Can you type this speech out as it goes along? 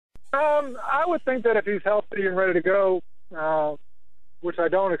I would think that if he's healthy and ready to go, which I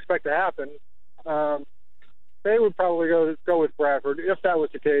don't expect to happen, they would probably go with Bradford if that was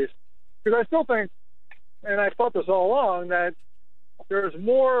the case. Because I still think, and I thought this all along, that there's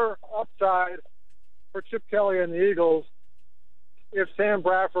more upside for Chip Kelly and the Eagles if Sam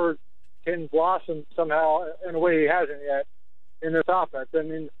Bradford can blossom somehow in a way he hasn't yet in this offense. I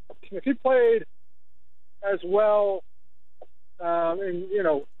mean, if he played as well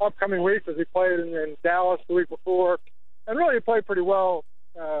in upcoming weeks as he played in Dallas the week before, and really he played pretty well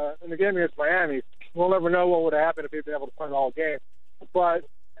in the game against Miami. We'll never know what would have happened if he'd been able to play the whole game. But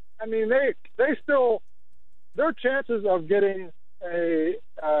I mean, they still, their chances of getting a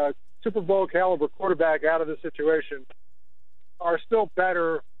Super Bowl caliber quarterback out of this situation are still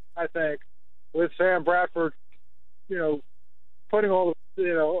better, I think, with Sam Bradford, putting all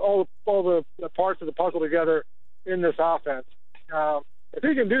the parts of the puzzle together in this offense. If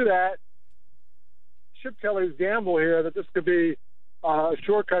he can do that, Chip Kelly's gamble here that this could be a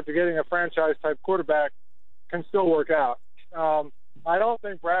shortcut to getting a franchise-type quarterback can still work out. I don't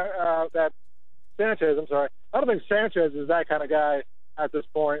think Sanchez is that kind of guy at this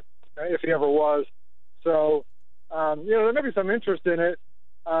point, if he ever was. So, there may be some interest in it.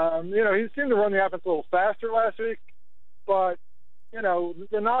 He seemed to run the offense a little faster last week, but,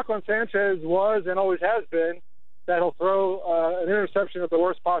 the knock on Sanchez was and always has been that he'll throw an interception at the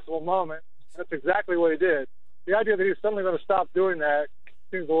worst possible moment. That's exactly what he did. The idea that he's suddenly going to stop doing that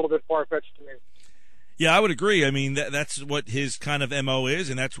seems a little bit far-fetched to me. Yeah, I would agree. I mean, that's what his kind of MO is,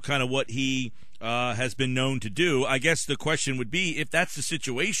 and that's kind of what he has been known to do. I guess the question would be, if that's the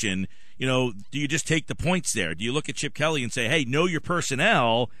situation, do you just take the points there? Do you look at Chip Kelly and say, hey, know your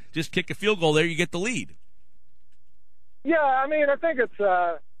personnel, just kick a field goal there, you get the lead? Yeah, I mean, I think it's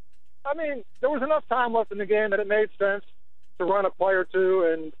there was enough time left in the game that it made sense to run a play or two,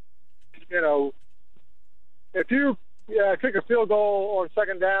 and, if you kick a field goal on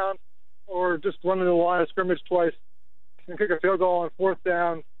second down or just run into the line of scrimmage twice and kick a field goal on fourth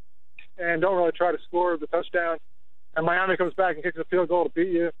down and don't really try to score the touchdown, and Miami comes back and kicks a field goal to beat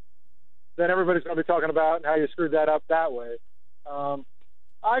you, then everybody's going to be talking about how you screwed that up that way.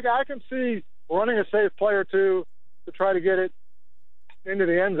 I can see running a safe play or two to try to get it into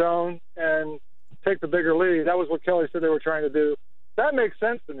the end zone and take the bigger lead. That was what Kelly said they were trying to do. That makes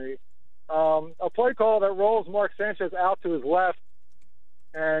sense to me. A play call that rolls Mark Sanchez out to his left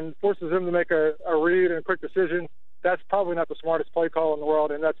and forces him to make a read and a quick decision, that's probably not the smartest play call in the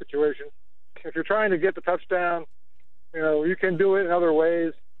world in that situation. If you're trying to get the touchdown, you can do it in other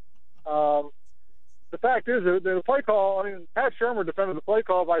ways. The fact is, the play call, Pat Shurmur defended the play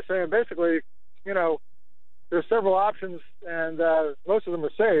call by saying basically, there's several options and most of them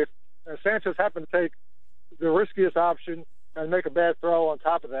are safe. And Sanchez happened to take the riskiest option and make a bad throw on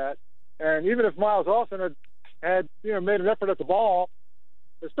top of that. And even if Miles Austin had made an effort at the ball,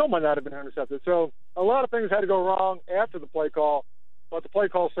 it still might not have been intercepted. So a lot of things had to go wrong after the play call, but the play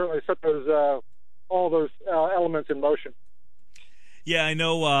call certainly set all those elements in motion. Yeah, I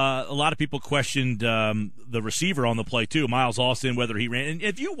know a lot of people questioned the receiver on the play too, Miles Austin, whether he ran. And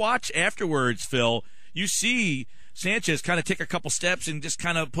if you watch afterwards, Phil, you see Sanchez kind of take a couple steps and just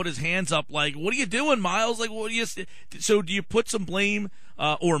kind of put his hands up like, what are you doing, Miles? Like, what are you? So do you put some blame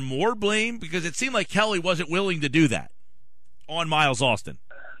or more blame? Because it seemed like Kelly wasn't willing to do that on Miles Austin.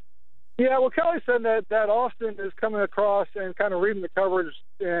 Yeah, well, Kelly said that Austin is coming across and kind of reading the coverage,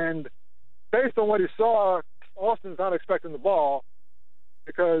 and based on what he saw, Austin's not expecting the ball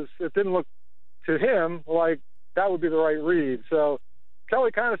because it didn't look to him like that would be the right read. So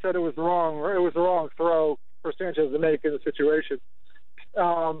Kelly kind of said it was the wrong throw for Sanchez to make in the situation.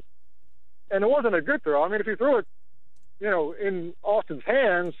 And it wasn't a good throw. I mean, if he threw it, in Austin's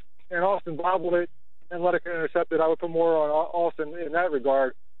hands and Austin bobbled it and let it get intercepted, I would put more on Austin in that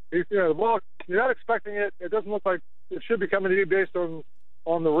regard. The ball, you're not expecting it. It doesn't look like it should be coming to you based on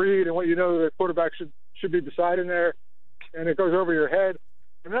the read and what the quarterback should be deciding there, and it goes over your head.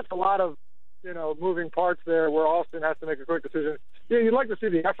 And that's a lot of, moving parts there where Austin has to make a quick decision. Yeah, you'd like to see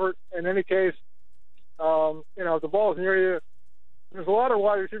the effort in any case. If the ball is near you, there's a lot of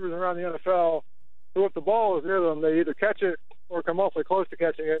wide receivers around the NFL who, if the ball is near them, they either catch it or come awfully close to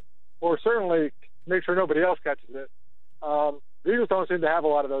catching it, or certainly make sure nobody else catches it. The Eagles don't seem to have a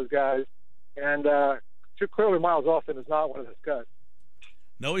lot of those guys, and clearly Miles Austin is not one of those guys.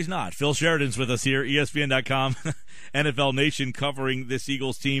 No, he's not. Phil Sheridan's with us here, ESPN.com, NFL Nation, covering this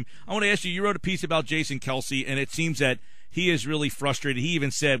Eagles team. I want to ask you, you wrote a piece about Jason Kelce, and it seems that he is really frustrated. He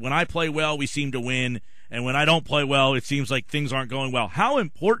even said, when I play well, we seem to win, and when I don't play well, it seems like things aren't going well. How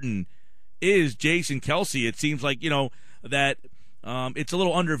important is Jason Kelce? It seems like, that it's a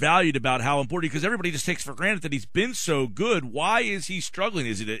little undervalued about how important, because everybody just takes for granted that he's been so good. Why is he struggling?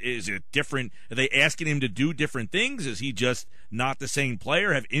 Is it different? Are they asking him to do different things? Is he just not the same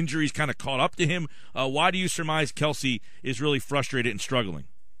player? Have injuries kind of caught up to him? Why do you surmise Kelce is really frustrated and struggling?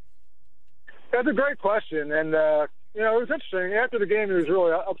 That's a great question. And, it was interesting. After the game, he was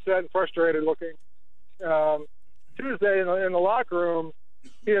really upset and frustrated looking. Tuesday in the locker room,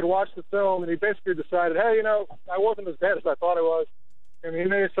 he had watched the film, and he basically decided, hey, I wasn't as bad as I thought I was. And he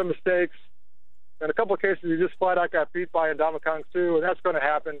made some mistakes. In a couple of cases, he just flat out got beat by Ndamukong Suh, and that's going to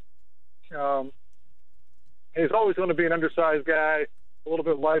happen. He's always going to be an undersized guy, a little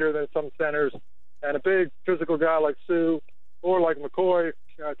bit lighter than some centers, and a big physical guy like Suh or like McCoy,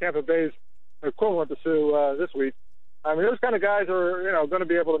 Tampa Bay's equivalent to Suh this week. I mean, those kind of guys are, going to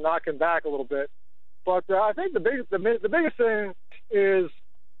be able to knock him back a little bit. But I think the biggest thing is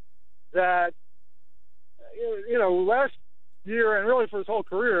that, last year and really for his whole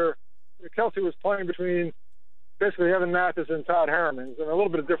career, Kelce was playing between basically Evan Mathis and Todd Herremans, and a little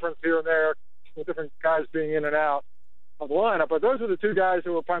bit of difference here and there with different guys being in and out of the lineup. But those are the two guys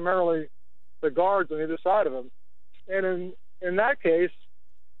who were primarily the guards on either side of him. And in that case,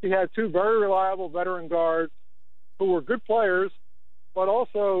 he had two very reliable veteran guards who were good players, but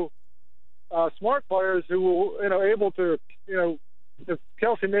also smart players who were, able to, if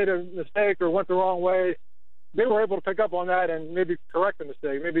Kelce made a mistake or went the wrong way, they were able to pick up on that and maybe correct the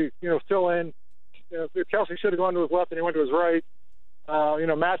mistake. Maybe, fill in. If Kelce should have gone to his left and he went to his right,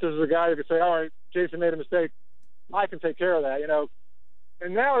 Mathis is a guy who could say, all right, Jason made a mistake. I can take care of that,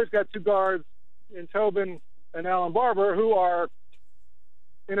 And now he's got two guards in Tobin and Alan Barber who are,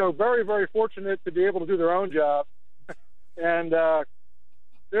 very, very fortunate to be able to do their own job. And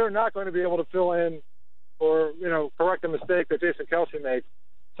they're not going to be able to fill in or, correct a mistake that Jason Kelce makes.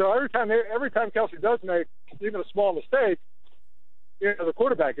 So every time Kelce does make even a small mistake, the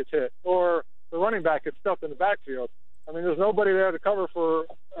quarterback gets hit or the running back gets stuffed in the backfield. I mean, there's nobody there to cover for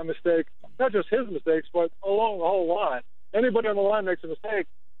a mistake, not just his mistakes, but along the whole line. Anybody on the line makes a mistake,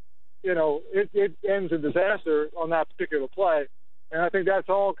 it ends in disaster on that particular play. And I think that's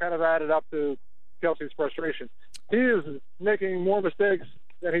all kind of added up to Kelce's frustration. He is making more mistakes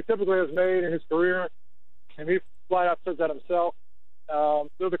than he typically has made in his career, and he flat out says that himself.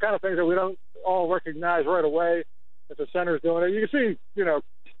 They're the kind of things that we don't all recognize right away if the center is doing it. You can see,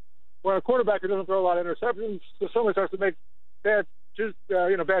 when a quarterback who doesn't throw a lot of interceptions, so somebody starts to make bad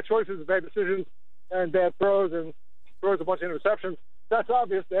choices, bad decisions, and bad throws, and throws a bunch of interceptions. That's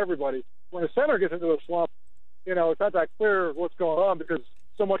obvious to everybody. When a center gets into a slump, it's not that clear what's going on because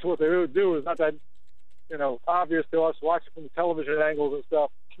so much of what they do is not that, obvious to us watching from the television angles and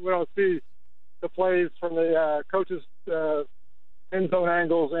stuff. We don't see the plays from the coaches' end zone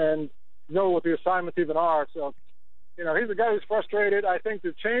angles and know what the assignments even are. So, he's a guy who's frustrated. I think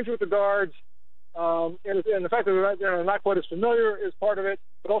the change with the guards and the fact that they're not quite as familiar is part of it,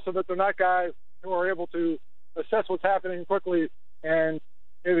 but also that they're not guys who are able to assess what's happening quickly and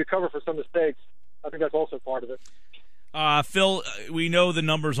maybe cover for some mistakes. I think that's also part of it. Phil, we know the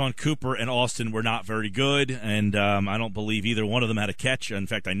numbers on Cooper and Austin were not very good, and I don't believe either one of them had a catch. In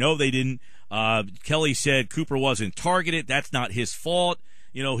fact, I know they didn't. Kelly said Cooper wasn't targeted. That's not his fault.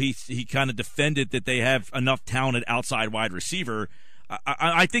 He kind of defended that they have enough talented outside wide receiver.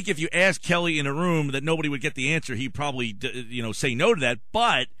 I think if you ask Kelly in a room that nobody would get the answer, he'd probably say no to that.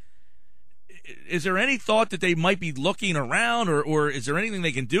 But is there any thought that they might be looking around, or is there anything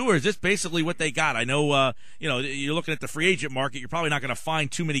they can do, or is this basically what they got? I know, you're looking at the free agent market. You're probably not going to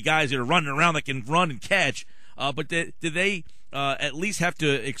find too many guys that are running around that can run and catch. But do they at least have to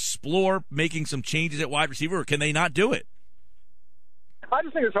explore making some changes at wide receiver, or can they not do it? I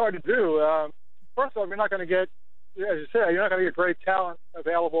just think it's hard to do. First of all, you're not going to get, as you said, you're not going to get great talent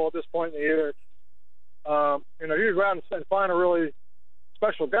available at this point in the year. You go out and find a really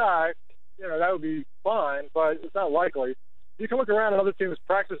special guy, that would be fine, but it's not likely. You can look around at other teams'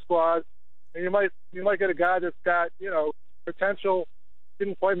 practice squads, and you might get a guy that's got, potential,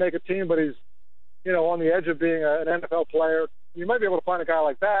 didn't quite make a team, but he's, on the edge of being an NFL player. You might be able to find a guy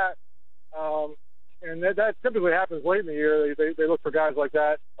like that. And that typically happens late in the year. They look for guys like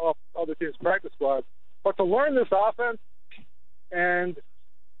that off other teams' practice squads. But to learn this offense and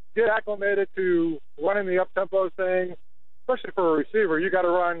get acclimated to running the up-tempo thing, especially for a receiver, you got to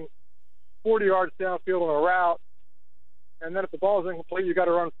run 40 yards downfield on a route. And then if the ball is incomplete, you got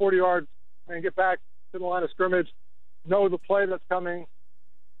to run 40 yards and get back to the line of scrimmage, know the play that's coming,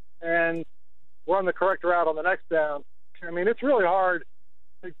 and run the correct route on the next down. I mean, it's really hard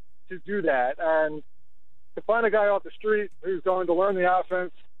to do that. And to find a guy off the street who's going to learn the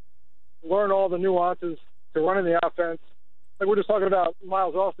offense, learn all the nuances to running the offense, like we're just talking about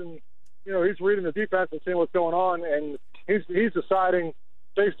Miles Austin, he's reading the defense and seeing what's going on, and he's deciding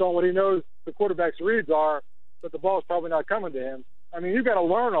based on what he knows the quarterback's reads are that the ball's probably not coming to him. I mean, you've got to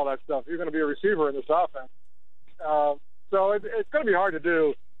learn all that stuff. You're going to be a receiver in this offense. So it's going to be hard to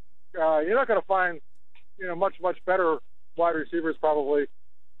do. You're not going to find, much better wide receivers probably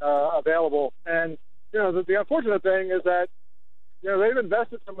available. And, the unfortunate thing is that, they've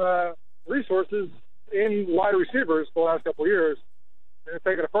invested some resources in wide receivers for the last couple of years. They've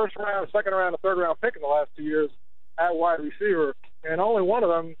taken a first round, a second round, a third round pick in the last 2 years at wide receiver. And only one of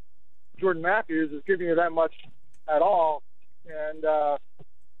them, Jordan Matthews, is giving you that much at all. And,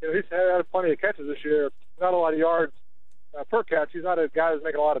 he's had plenty of catches this year. Not a lot of yards per catch. He's not a guy who's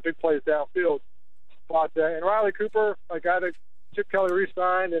making a lot of big plays downfield. But and Riley Cooper, a guy that Chip Kelly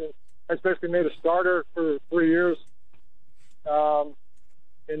re-signed and has basically made a starter for 3 years.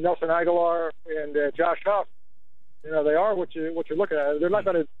 And Nelson Aguilar and Josh Huff, they are what you're looking at. They're not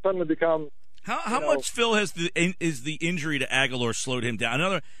going to suddenly become. How much, Phil, is the injury to Aguilar slowed him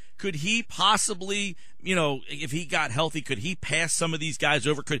down? Could he possibly, if he got healthy, could he pass some of these guys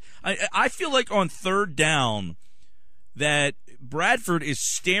over? I feel like on third down that Bradford is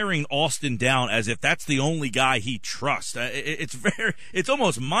staring Austin down as if that's the only guy he trusts. It's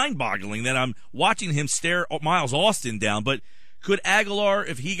almost mind-boggling that I'm watching him stare Miles Austin down. But could Aguilar,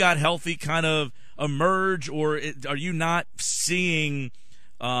 if he got healthy, kind of emerge, or are you not seeing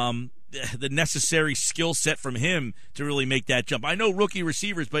the necessary skill set from him to really make that jump? I know rookie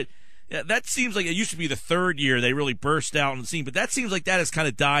receivers, but that seems like it used to be the third year they really burst out on the scene. But that seems like that has kind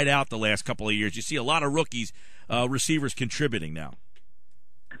of died out the last couple of years. You see a lot of rookies, receivers contributing now.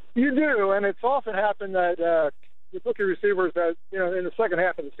 You do, and it's often happened that with rookie receivers that, in the second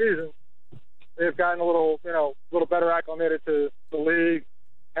half of the season, they've gotten a little better acclimated to the league,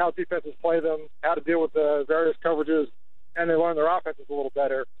 how defenses play them, how to deal with the various coverages, and they learn their offenses a little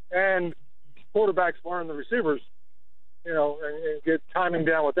better. And quarterbacks learn the receivers, and get timing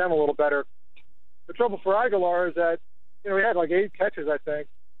down with them a little better. The trouble for Aguilar is that, he had like 8 catches, I think.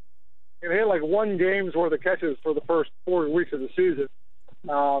 He had like 1 game's worth of catches for the first 4 weeks of the season.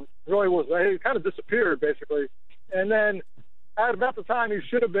 He kind of disappeared, basically. And then at about the time he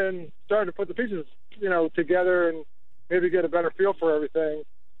should have been starting to put the pieces, together and maybe get a better feel for everything.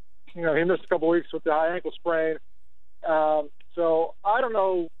 He missed a couple weeks with the high ankle sprain. So I don't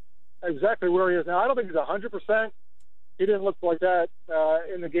know exactly where he is now. I don't think he's 100%. He didn't look like that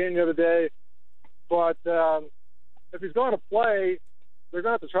in the game the other day. But if he's going to play, they're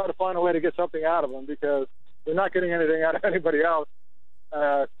going to have to try to find a way to get something out of him because they're not getting anything out of anybody else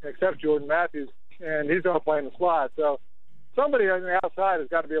except Jordan Matthews, and he's going to play in the slot. So somebody on the outside has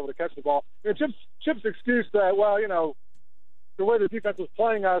got to be able to catch the ball. Chip's excuse that, the way the defense was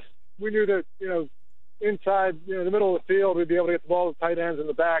playing us, we knew that, inside, the middle of the field, we'd be able to get the ball to tight ends and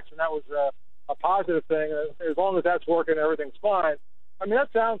the backs, and that was a positive thing. As long as that's working, everything's fine. I mean,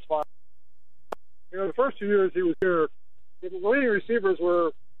 that sounds fine. The first 2 years he was here, the leading receivers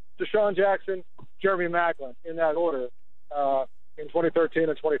were Deshaun Jackson, Jeremy Maclin, in that order, in 2013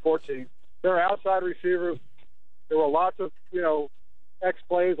 and 2014. They were outside receivers. There were lots of, X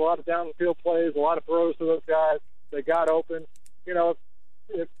plays, a lot of downfield plays, a lot of throws to those guys. They got open.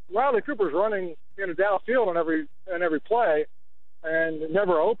 If Riley Cooper's running downfield on every play and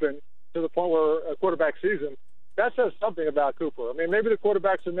never open to the point where a quarterback sees him, that says something about Cooper. I mean, maybe the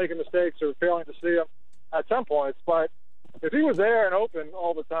quarterbacks are making mistakes or failing to see him at some points, but if he was there and open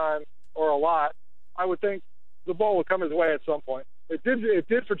all the time or a lot, I would think the ball would come his way at some point. It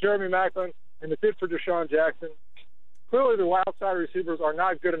did for Jeremy Maclin, and it did for Deshaun Jackson. Clearly, the outside receivers are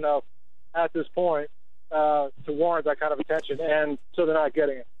not good enough at this point to warrant that kind of attention, and so they're not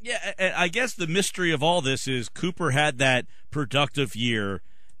getting it. Yeah, and I guess the mystery of all this is Cooper had that productive year,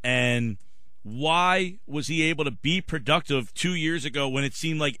 and why was he able to be productive 2 years ago when it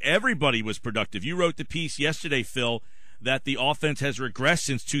seemed like everybody was productive? You wrote the piece yesterday, Phil, that the offense has regressed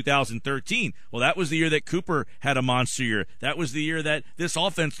since 2013. Well, that was the year that Cooper had a monster year. That was the year that this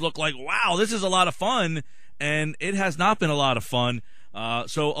offense looked like, wow, this is a lot of fun, and it has not been a lot of fun.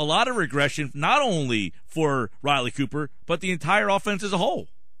 So a lot of regression, not only for Riley Cooper, but the entire offense as a whole.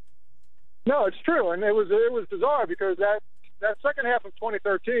 No, it's true, and it was bizarre because that second half of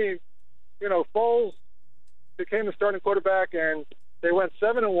 2013, Foles became the starting quarterback, and they went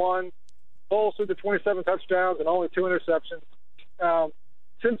 7-1. Foles threw the 27 touchdowns and only 2 interceptions.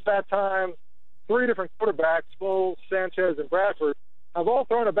 Since that time, 3 different quarterbacks, Foles, Sanchez, and Bradford, have all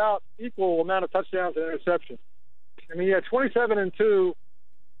thrown about equal amount of touchdowns and interceptions. I mean, you had 27 and 2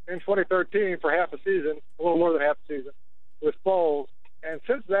 in 2013 for half a season, a little more than half a season, 'With Foles. And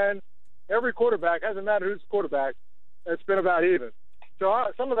since then, every quarterback, hasn't mattered who's the quarterback, it's been about even. So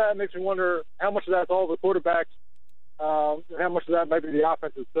some of that makes me wonder how much of that's all the quarterbacks, and how much of that might be the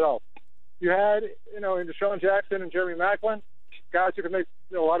offense itself. You had, in Deshaun Jackson and Jeremy Maclin, guys who can make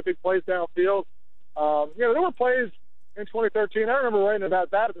a lot of big plays downfield. There were plays in 2013. I remember writing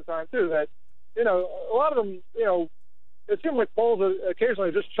about that at the time too. That a lot of them, it seemed like Foles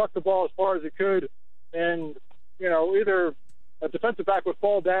occasionally just chucked the ball as far as he could, and either a defensive back would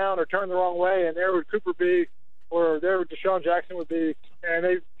fall down or turn the wrong way, and there would Cooper be, or there would Deshaun Jackson would be, and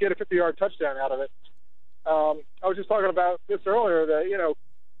they get a 50-yard touchdown out of it. I was just talking about this earlier that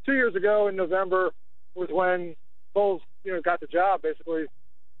 2 years ago in November was when Foles got the job basically.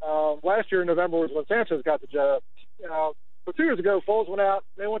 Last year in November was when Sanchez got the job. But 2 years ago, Foles went out.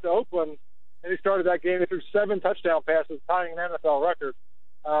 They went to Oakland, and he started that game. They threw 7 touchdown passes, tying an NFL record.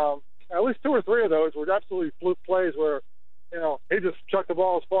 At least 2 or 3 of those were absolutely fluke plays where he just chucked the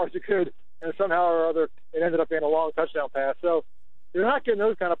ball as far as he could, and somehow or other it ended up being a long touchdown pass. So you're not getting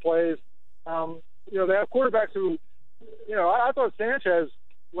those kind of plays. They have quarterbacks who, I thought Sanchez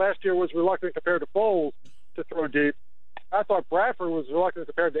last year was reluctant compared to Foles to throw deep. I thought Bradford was reluctant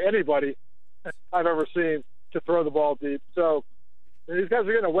compared to anybody I've ever seen to throw the ball deep. So these guys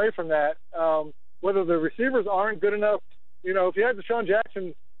are getting away from that. Whether the receivers aren't good enough, if you had Deshaun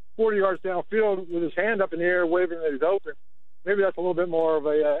Jackson 40 yards downfield with his hand up in the air waving that he's open, maybe that's a little bit more of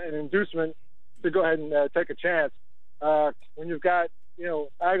an inducement to go ahead and take a chance. When you've got,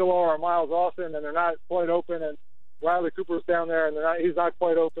 Aguilar or Miles Austin and they're not quite open, and Riley Cooper's down there and he's not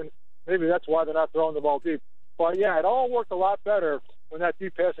quite open, maybe that's why they're not throwing the ball deep. But, yeah, it all worked a lot better when that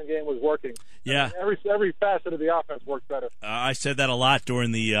deep passing game was working. Yeah. Every facet of the offense worked better. I said that a lot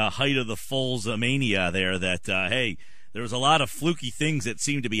during the height of the Foles mania there, that, hey, there was a lot of fluky things that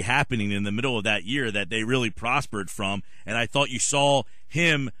seemed to be happening in the middle of that year that they really prospered from. And I thought you saw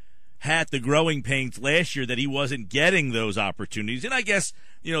him had the growing pains last year that he wasn't getting those opportunities. And I guess,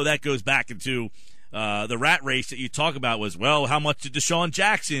 that goes back into the rat race that you talk about was, well, how much did Deshaun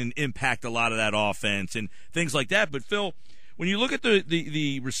Jackson impact a lot of that offense and things like that. But, Phil, when you look at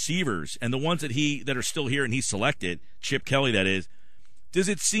the receivers and the ones that are still here and he selected, Chip Kelly that is, does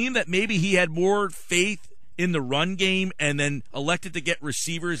it seem that maybe he had more faith in the run game and then elected to get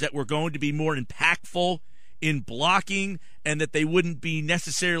receivers that were going to be more impactful in blocking and that they wouldn't be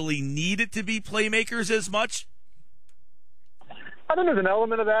necessarily needed to be playmakers as much? I think there's an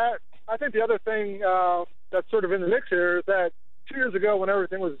element of that. I think the other thing that's sort of in the mix here is that 2 years ago when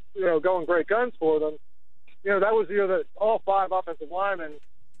everything was going great guns for them, that was the year that all 5 offensive linemen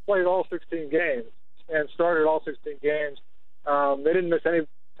played all 16 games and started all 16 games. They didn't miss any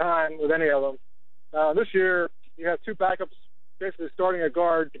time with any of them. This year, you have 2 backups basically starting at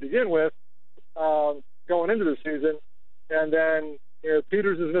guard to begin with going into the season. And then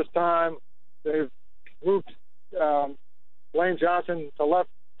Peters has missed time. They've moved Lane Johnson to left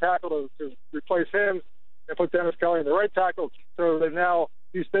tackle to replace him and put Dennis Kelly in the right tackle. So they've now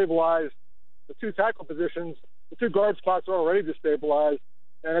destabilized the 2 tackle positions. The 2 guard spots are already destabilized.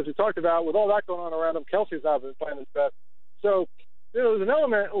 And as we talked about, with all that going on around him, Kelsey's not been playing his best. So, there's an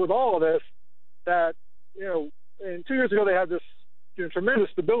element with all of this that, and 2 years ago they had this tremendous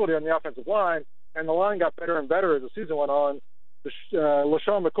stability on the offensive line, and the line got better and better as the season went on.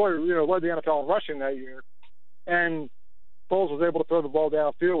 LaShawn McCoy, led the NFL in rushing that year. And Foles was able to throw the ball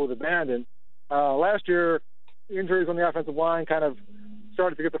downfield with abandon. Last year, injuries on the offensive line kind of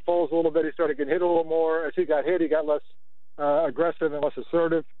started to get to Foles a little bit. He started getting hit a little more. As he got hit, he got less aggressive and less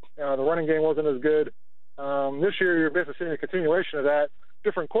assertive. The running game wasn't as good. This year, you're basically seeing a continuation of that.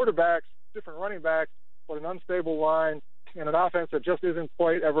 Different quarterbacks, different running backs, but an unstable line and an offense that just isn't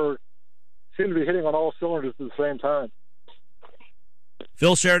quite ever seem to be hitting on all cylinders at the same time.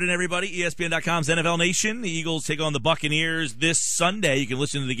 Phil Sheridan, everybody, ESPN.com's NFL Nation. The Eagles take on the Buccaneers this Sunday. You can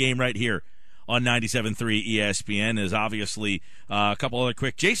listen to the game right here on 97.3 ESPN. There's obviously a couple other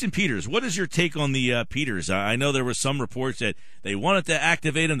quick. Jason Peters, what is your take on the Peters? I know there was some reports that they wanted to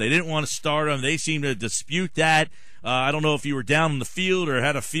activate him. They didn't want to start him. They seem to dispute that. I don't know if you were down on the field or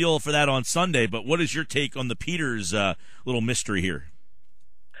had a feel for that on Sunday, but what is your take on the Peters little mystery here?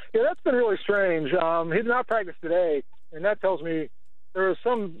 Yeah, that's been really strange. He did not practice today, and that tells me there was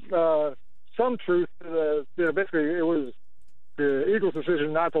some truth to basically it was the Eagles'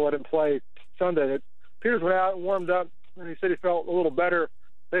 decision not to let him play Sunday. That Peters went out and warmed up, and he said he felt a little better.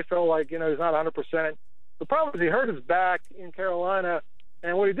 They felt like, he's not 100%. The problem is he hurt his back in Carolina,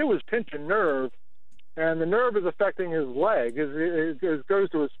 and what he did was pinch a nerve, and the nerve is affecting his leg. It goes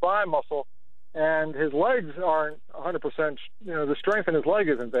to his spine muscle, and his legs aren't 100%. The strength in his leg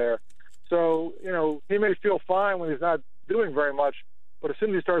isn't there. So, he may feel fine when he's not doing very much, but as soon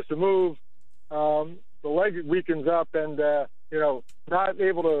as he starts to move, the leg weakens up, and not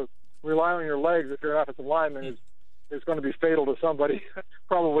able to rely on your legs if you're an offensive lineman is going to be fatal to somebody,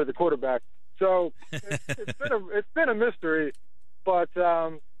 probably the quarterback. So it's been a mystery, but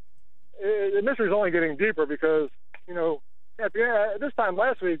the mystery is only getting deeper because at this time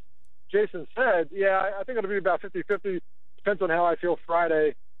last week, Jason said, I think it'll be about 50-50. Depends on how I feel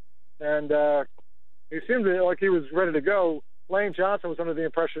Friday. And he seemed like he was ready to go. Lane Johnson was under the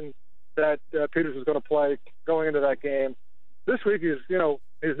impression that Peters was going to play going into that game. This week he's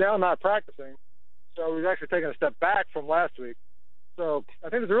now not practicing, so he's actually taking a step back from last week. So I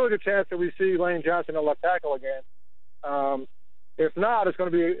think there's a really good chance that we see Lane Johnson at left tackle again. If not, it's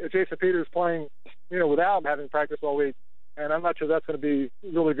going to be Jason Peters playing, without having practiced all week. And I'm not sure that's going to be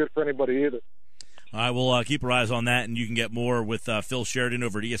really good for anybody either. All right, we'll keep our eyes on that, and you can get more with Phil Sheridan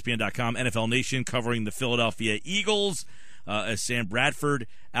over at ESPN.com, NFL Nation, covering the Philadelphia Eagles. As Sam Bradford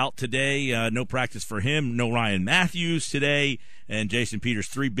out today, no practice for him, no Ryan Matthews today, and Jason Peters,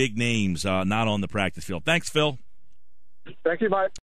 3 big names not on the practice field. Thanks, Phil. Thank you, Mike.